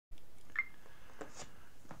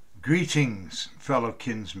Greetings, fellow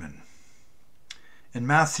kinsmen. In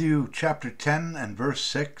Matthew chapter 10 and verse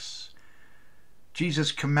 6,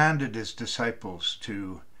 Jesus commanded his disciples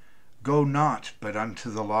to go not but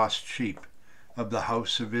unto the lost sheep of the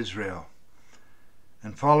house of Israel.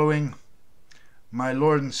 And following my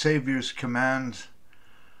Lord and Savior's command,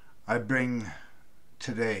 I bring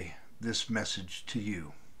today this message to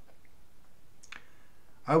you.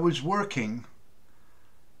 I was working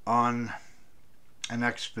on an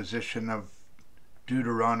exposition of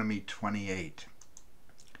Deuteronomy 28.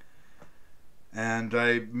 And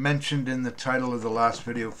I mentioned in the title of the last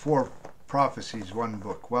video, 4 prophecies, 1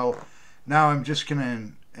 book. Well, now I'm just going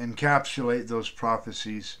to encapsulate those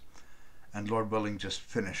prophecies and, Lord willing, just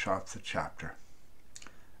finish off the chapter.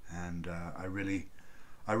 And I really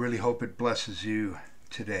hope it blesses you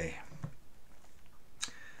today.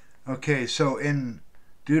 Okay, so in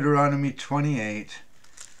Deuteronomy 28,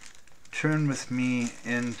 turn with me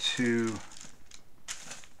into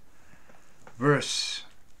verse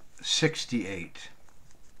 68.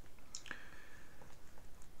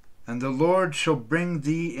 And the Lord shall bring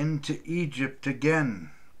thee into Egypt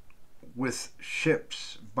again with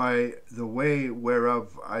ships by the way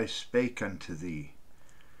whereof I spake unto thee.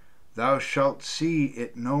 Thou shalt see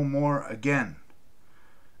it no more again,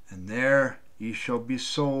 and there ye shall be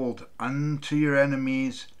sold unto your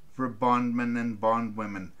enemies for bondmen and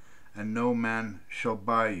bondwomen, and no man shall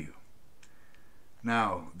buy you.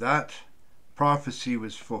 Now that prophecy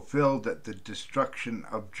was fulfilled at the destruction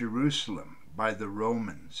of Jerusalem by the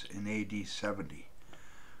Romans in AD 70.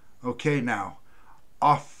 Okay, now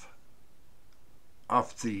off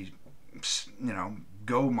the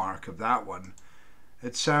go mark of that one,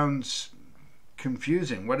 it sounds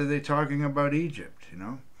confusing. What are they talking about Egypt,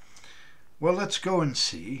 Well, let's go and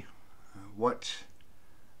see what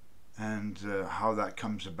and how that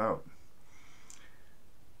comes about.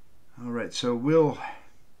 All right, so we'll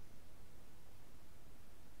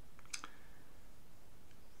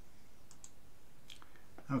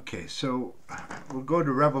go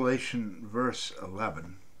to Revelation verse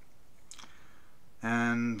 11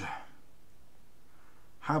 and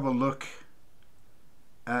have a look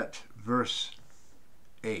at verse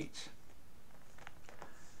 8.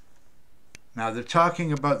 Now they're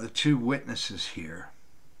talking about the 2 witnesses here,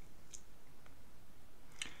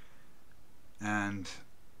 and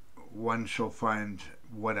one shall find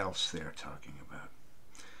what else they're talking about.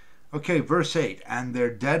 Okay, verse 8, and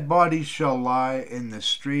their dead bodies shall lie in the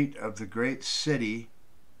street of the great city,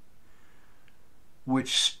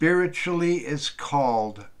 which spiritually is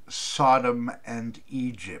called Sodom and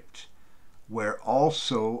Egypt, where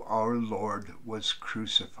also our Lord was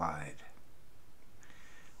crucified.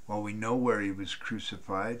 Well, we know where he was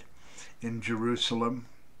crucified, in Jerusalem.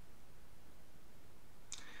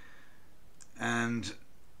 And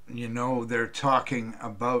they're talking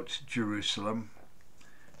about Jerusalem.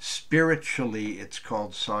 Spiritually, it's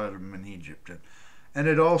called Sodom and Egypt. And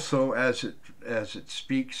it also, as it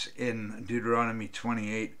speaks in Deuteronomy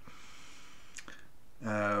 28,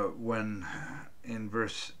 when in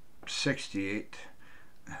verse 68,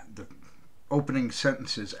 the opening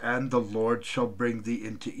sentences, and the Lord shall bring thee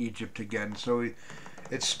into Egypt again. So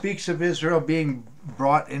it speaks of Israel being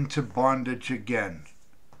brought into bondage again.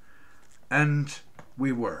 And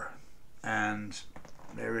we were. And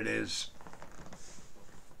there it is,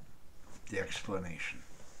 the explanation.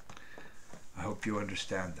 I hope you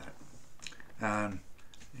understand that.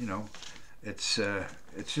 It's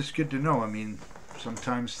just good to know. I mean,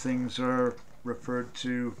 sometimes things are referred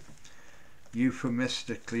to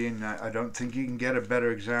euphemistically, and I don't think you can get a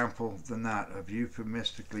better example than that, of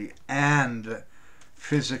euphemistically and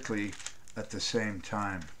physically at the same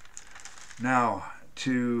time. Now,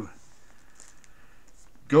 to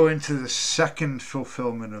go into the second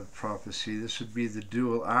fulfillment of prophecy, this would be the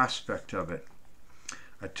dual aspect of it.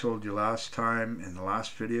 I told you last time in the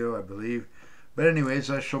last video, I believe. But anyways,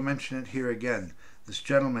 I shall mention it here again. This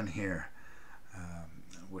gentleman here,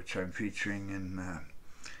 which I'm featuring in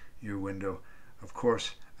your window, of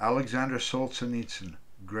course, Alexander Solzhenitsyn,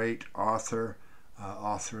 great author,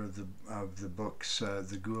 author of the books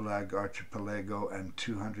The Gulag Archipelago and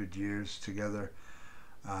 200 Years Together.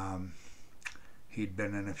 He'd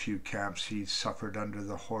been in a few camps. He suffered under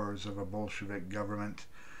the horrors of a Bolshevik government,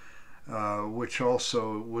 which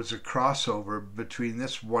also was a crossover between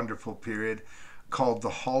this wonderful period called the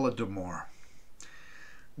Holodomor,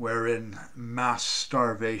 wherein mass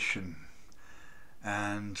starvation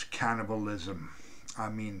and cannibalism, I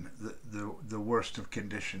mean the worst of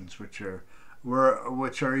conditions, which are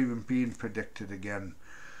even being predicted again.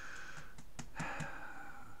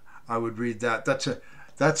 I would read that. That's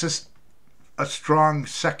a strong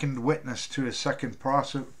second witness to a second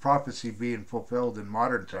prophecy being fulfilled in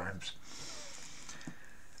modern times.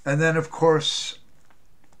 And then, of course,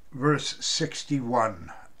 verse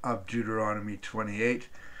 61 of Deuteronomy 28,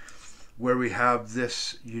 where we have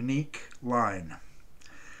this unique line.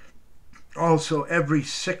 Also, every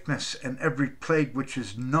sickness and every plague which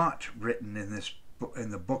is not written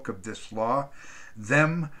in the book of this law,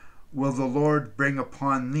 them will the Lord bring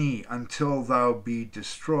upon thee until thou be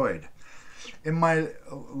destroyed. In my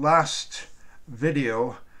last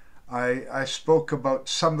video, I spoke about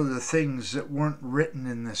some of the things that weren't written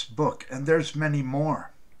in this book, and there's many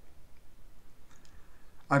more.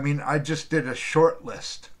 I mean, I just did a short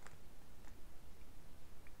list.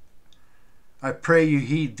 I pray you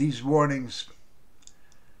heed these warnings,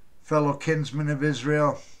 fellow kinsmen of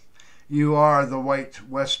Israel. You are the white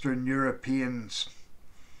Western Europeans.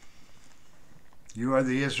 You are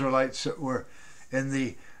the Israelites that were in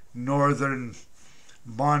the northern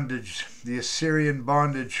bondage, the Assyrian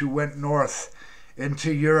bondage, who went north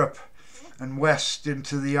into Europe and west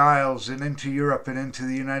into the Isles and into Europe and into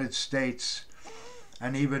the United States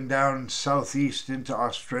and even down southeast into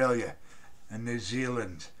Australia and New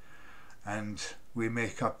Zealand. And we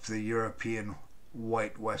make up the European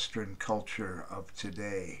white Western culture of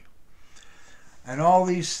today. And all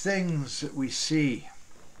these things that we see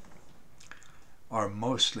are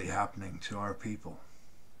mostly happening to our people.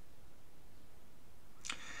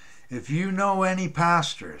 If you know any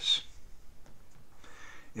pastors,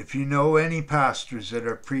 that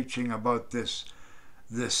are preaching about this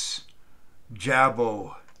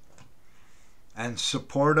jabbo and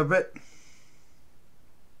support of it,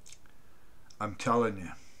 I'm telling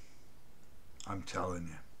you,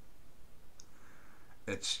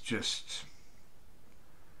 it's just,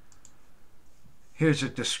 here's a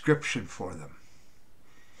description for them.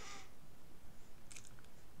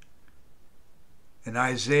 In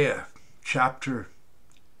Isaiah chapter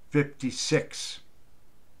 56,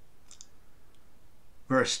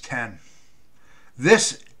 verse 10,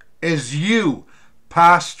 this is you,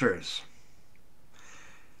 pastors.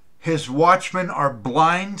 His watchmen are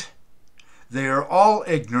blind. They are all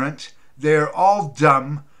ignorant. They are all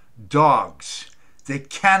dumb dogs. They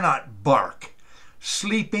cannot bark.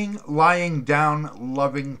 Sleeping, lying down,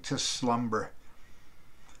 loving to slumber.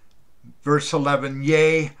 Verse 11,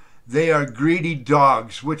 yea, they are greedy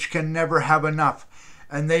dogs, which can never have enough,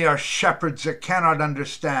 and they are shepherds that cannot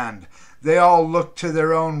understand. They all look to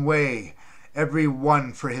their own way, every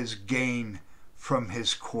one for his gain from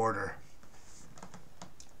his quarter.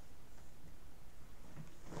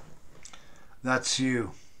 That's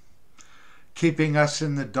you, keeping us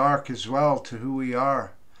in the dark as well to who we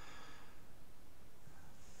are.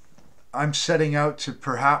 I'm setting out to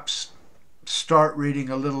perhaps start reading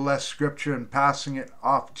a little less scripture and passing it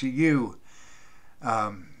off to you,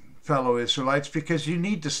 fellow Israelites, because you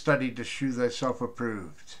need to study to shew thyself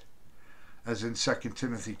approved, as in 2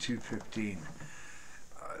 Timothy 2:15.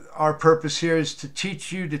 Our purpose here is to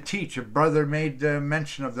teach you to teach. A brother made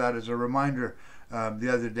mention of that as a reminder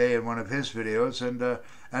the other day in one of his videos,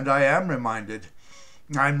 and I am reminded.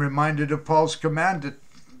 I'm reminded of Paul's command that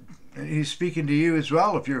he's speaking to you as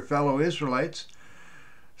well, if you're fellow Israelites.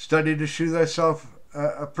 Study to shew thyself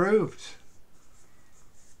approved,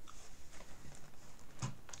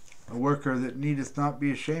 a worker that needeth not be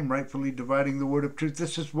ashamed, rightfully dividing the word of truth.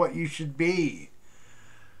 This is what you should be,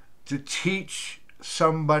 to teach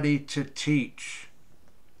somebody to teach.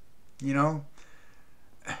 You know,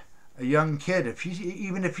 a young kid,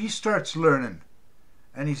 even if he starts learning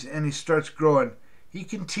and he starts growing, he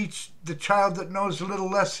can teach the child that knows a little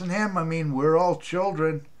less than him. I mean, we're all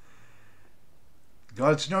children.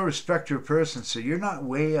 God's no respecter of persons, so you're not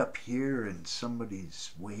way up here and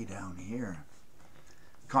somebody's way down here,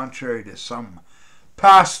 contrary to some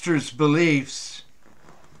pastors' beliefs.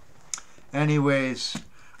 Anyways,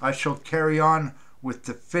 I shall carry on with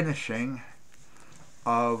the finishing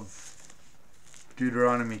of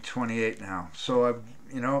Deuteronomy 28 now. So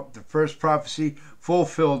the first prophecy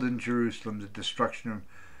fulfilled in Jerusalem, the destruction of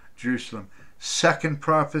Jerusalem. Second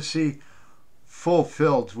prophecy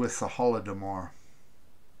fulfilled with the Holodomor.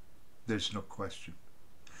 There's no question.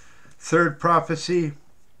 Third prophecy,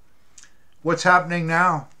 what's happening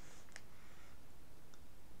now?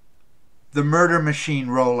 The murder machine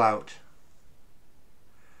rollout.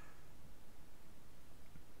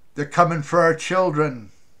 They're coming for our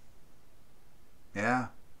children. Yeah,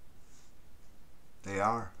 they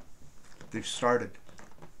are. They've started.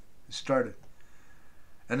 It started.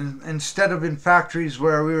 And instead of in factories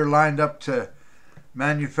where we were lined up to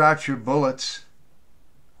manufacture bullets,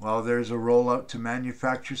 well, there's a rollout to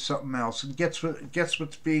manufacture something else. And guess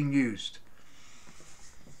what's being used?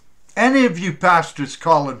 Any of you pastors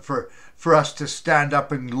calling for us to stand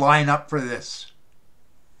up and line up for this.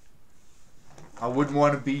 I wouldn't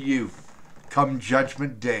want to be you come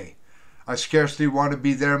Judgment Day. I scarcely want to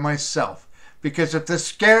be there myself, because if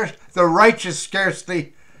the righteous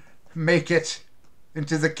scarcely make it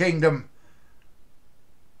into the kingdom,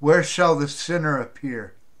 where shall the sinner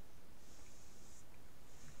appear?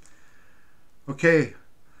 Okay,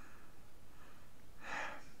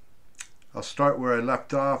 I'll start where I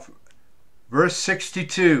left off. Verse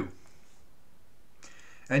 62.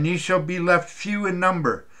 And ye shall be left few in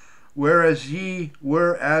number, whereas ye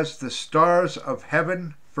were as the stars of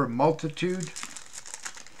heaven for multitude,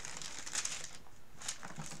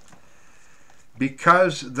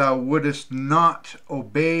 because thou wouldest not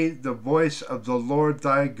obey the voice of the Lord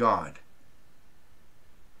thy God.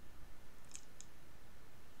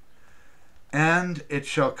 And it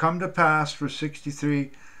shall come to pass, verse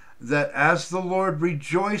 63, that as the Lord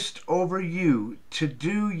rejoiced over you to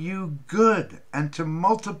do you good and to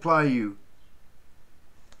multiply you.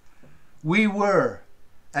 We were,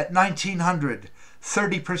 at 1900,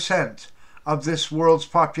 30% of this world's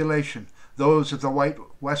population, those of the white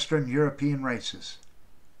Western European races.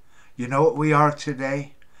 You know what we are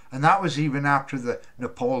today? And that was even after the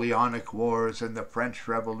Napoleonic Wars and the French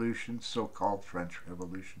Revolution, so-called French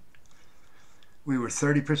Revolution. We were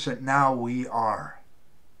 30%. Now we are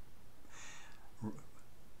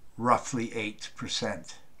roughly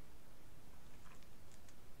 8%.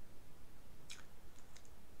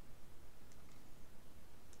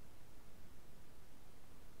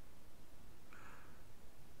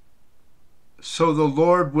 So the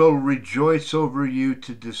Lord will rejoice over you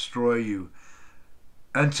to destroy you,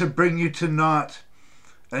 and to bring you to naught,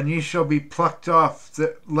 and ye shall be plucked off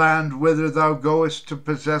the land whither thou goest to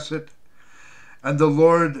possess it. And the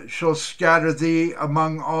Lord shall scatter thee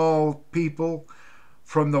among all people,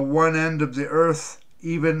 from the one end of the earth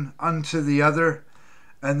even unto the other,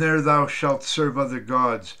 and there thou shalt serve other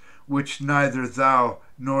gods, which neither thou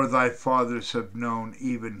nor thy fathers have known,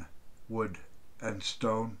 even wood and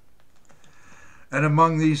stone. And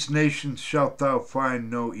among these nations shalt thou find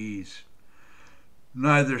no ease,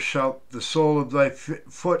 neither shalt the sole of thy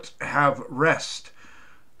foot have rest,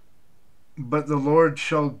 but the Lord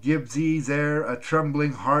shall give thee there a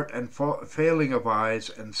trembling heart and failing of eyes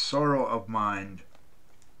and sorrow of mind.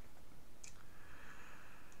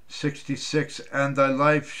 66. And thy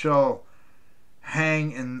life shall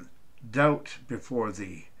hang in doubt before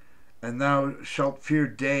thee, and thou shalt fear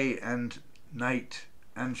day and night,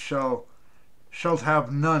 and shalt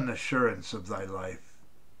have none assurance of thy life.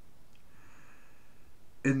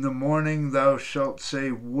 In the morning thou shalt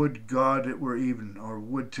say, would God it were even, or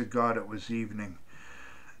would to God it was evening.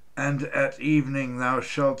 And at evening thou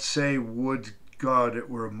shalt say, would God it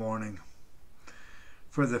were morning.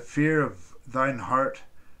 For the fear of thine heart,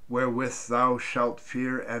 wherewith thou shalt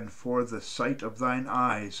fear, and for the sight of thine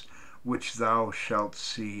eyes, which thou shalt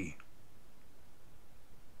see.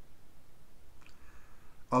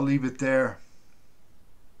 I'll leave it there,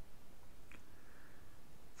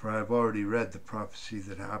 for I have already read the prophecy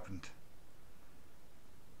that happened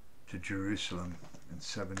to Jerusalem in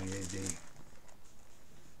 70 AD.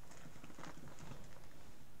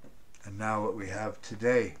 And now what we have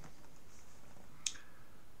today.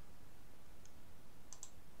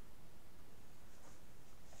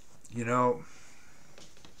 You know,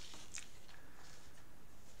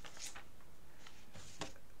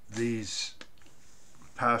 these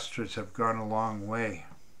pastors have gone a long way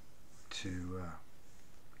to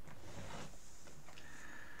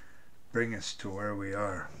bring us to where we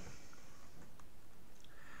are.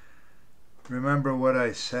 Remember what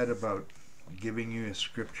I said about giving you a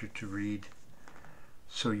scripture to read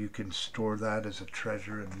so you can store that as a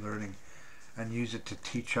treasure and learning and use it to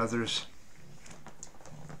teach others?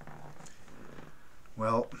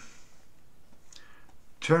 Well,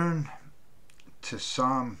 turn to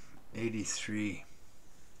Psalm 83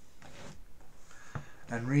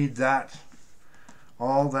 and read that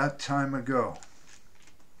all that time ago.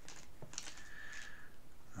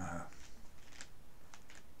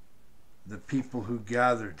 The people who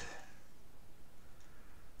gathered,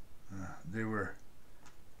 they were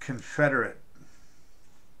confederate.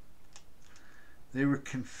 They were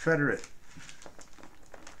confederate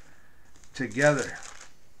together.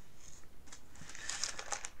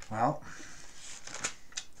 Well,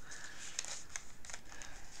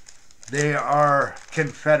 they are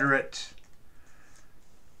confederate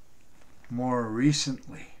more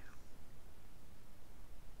recently,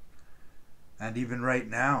 and even right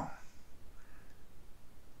now.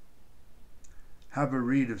 Have a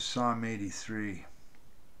read of Psalm 83.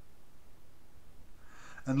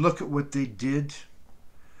 And look at what they did.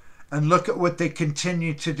 And look at what they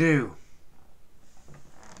continue to do.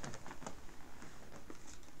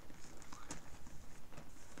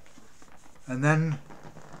 And then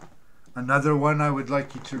another one I would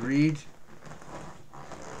like you to read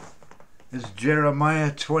is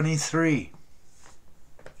Jeremiah 23.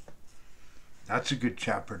 That's a good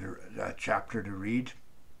chapter to read.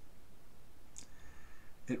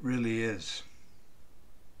 It really is.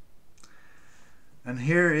 And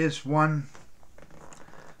here is one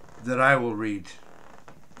that I will read.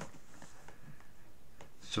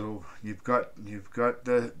 So you've got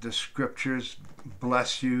the scriptures.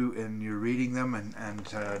 Bless you in your reading them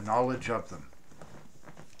and knowledge of them.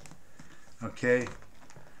 Okay?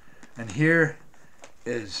 And here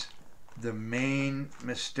is the main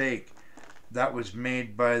mistake that was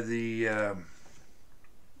made by the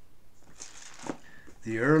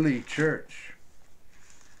early church.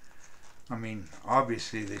 I mean,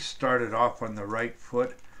 obviously they started off on the right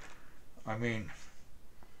foot. I mean,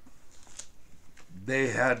 they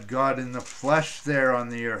had God in the flesh there on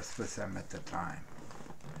the earth with them at the time.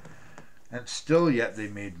 And still yet they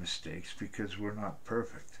made mistakes because we're not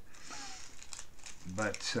perfect.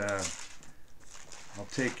 But I'll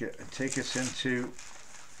take us into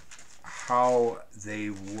how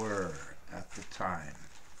they were at the time.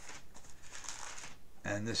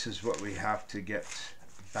 And this is what we have to get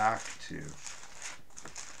back to.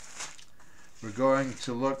 We're going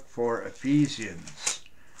to look for Ephesians,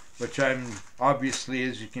 which I'm obviously,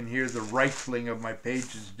 as you can hear, the rifling of my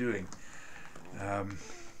pages doing.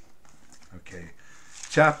 Okay,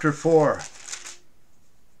 chapter 4.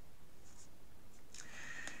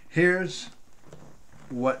 Here's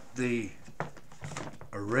what the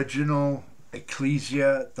original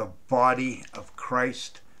ecclesia, the body of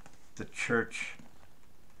Christ, the church,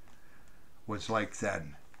 was like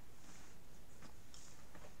then.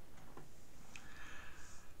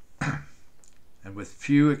 And with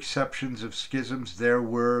few exceptions of schisms, there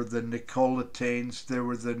were the Nicolaitanes, there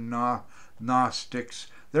were the Gnostics,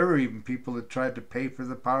 there were even people that tried to pay for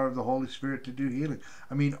the power of the Holy Spirit to do healing.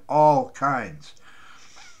 I mean, all kinds.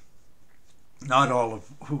 Not all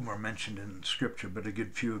of whom are mentioned in Scripture, but a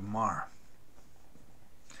good few of them are.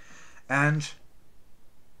 And,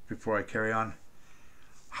 before I carry on,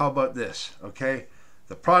 how about this, okay?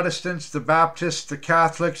 The Protestants, the Baptists, the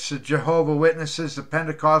Catholics, the Jehovah's Witnesses, the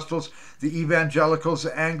Pentecostals, the Evangelicals,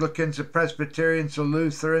 the Anglicans, the Presbyterians, the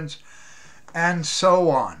Lutherans, and so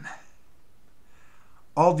on.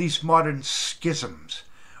 All these modern schisms,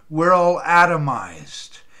 we're all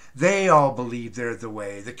atomized. They all believe they're the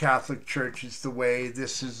way. The Catholic Church is the way.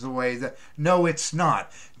 This is the way. No, it's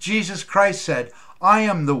not. Jesus Christ said, I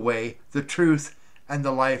am the way, the truth, and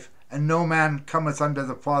the life, and no man cometh unto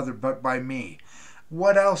the Father but by me.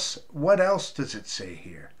 What else does it say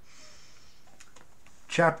here?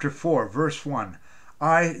 Chapter 4, verse 1.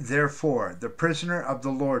 I, therefore, the prisoner of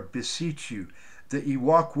the Lord, beseech you, that ye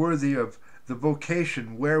walk worthy of the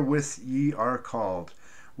vocation wherewith ye are called,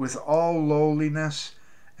 with all lowliness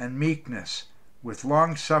and meekness, with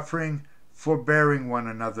long-suffering, forbearing one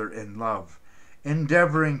another in love,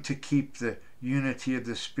 endeavoring to keep the unity of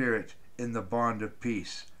the Spirit in the bond of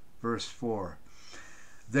peace. Verse 4.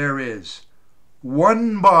 There is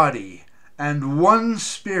one body and one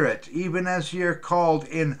Spirit, even as ye are called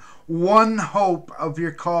in one hope of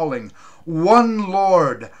your calling, one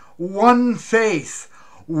Lord, one faith,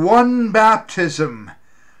 one baptism,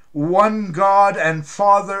 one God and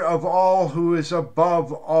Father of all, who is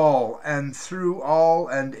above all, and through all,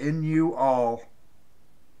 and in you all.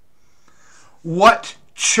 What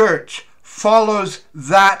church follows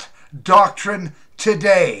that doctrine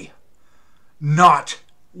today? Not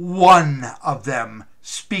one of them.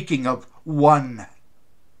 Speaking of one.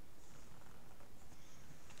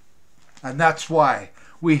 And that's why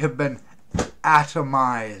we have been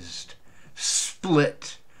atomized,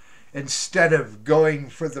 split, instead of going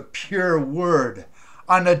for the pure word,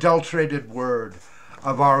 unadulterated word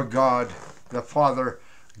of our God, the Father,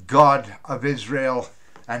 God of Israel,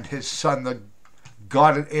 and his Son, the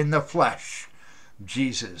God in the flesh,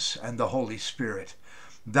 Jesus, and the Holy Spirit.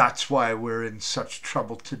 That's why we're in such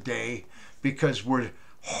trouble today, because we're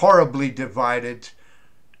horribly divided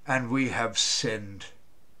and we have sinned.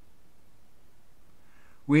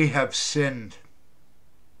 We have sinned.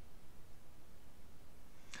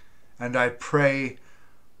 And I pray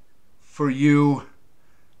for you,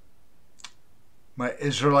 my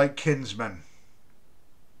Israelite kinsmen,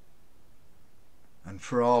 and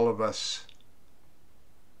for all of us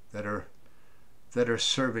that are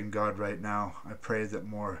serving God right now. I pray that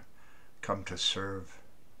more come to serve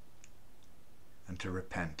and to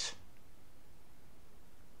repent.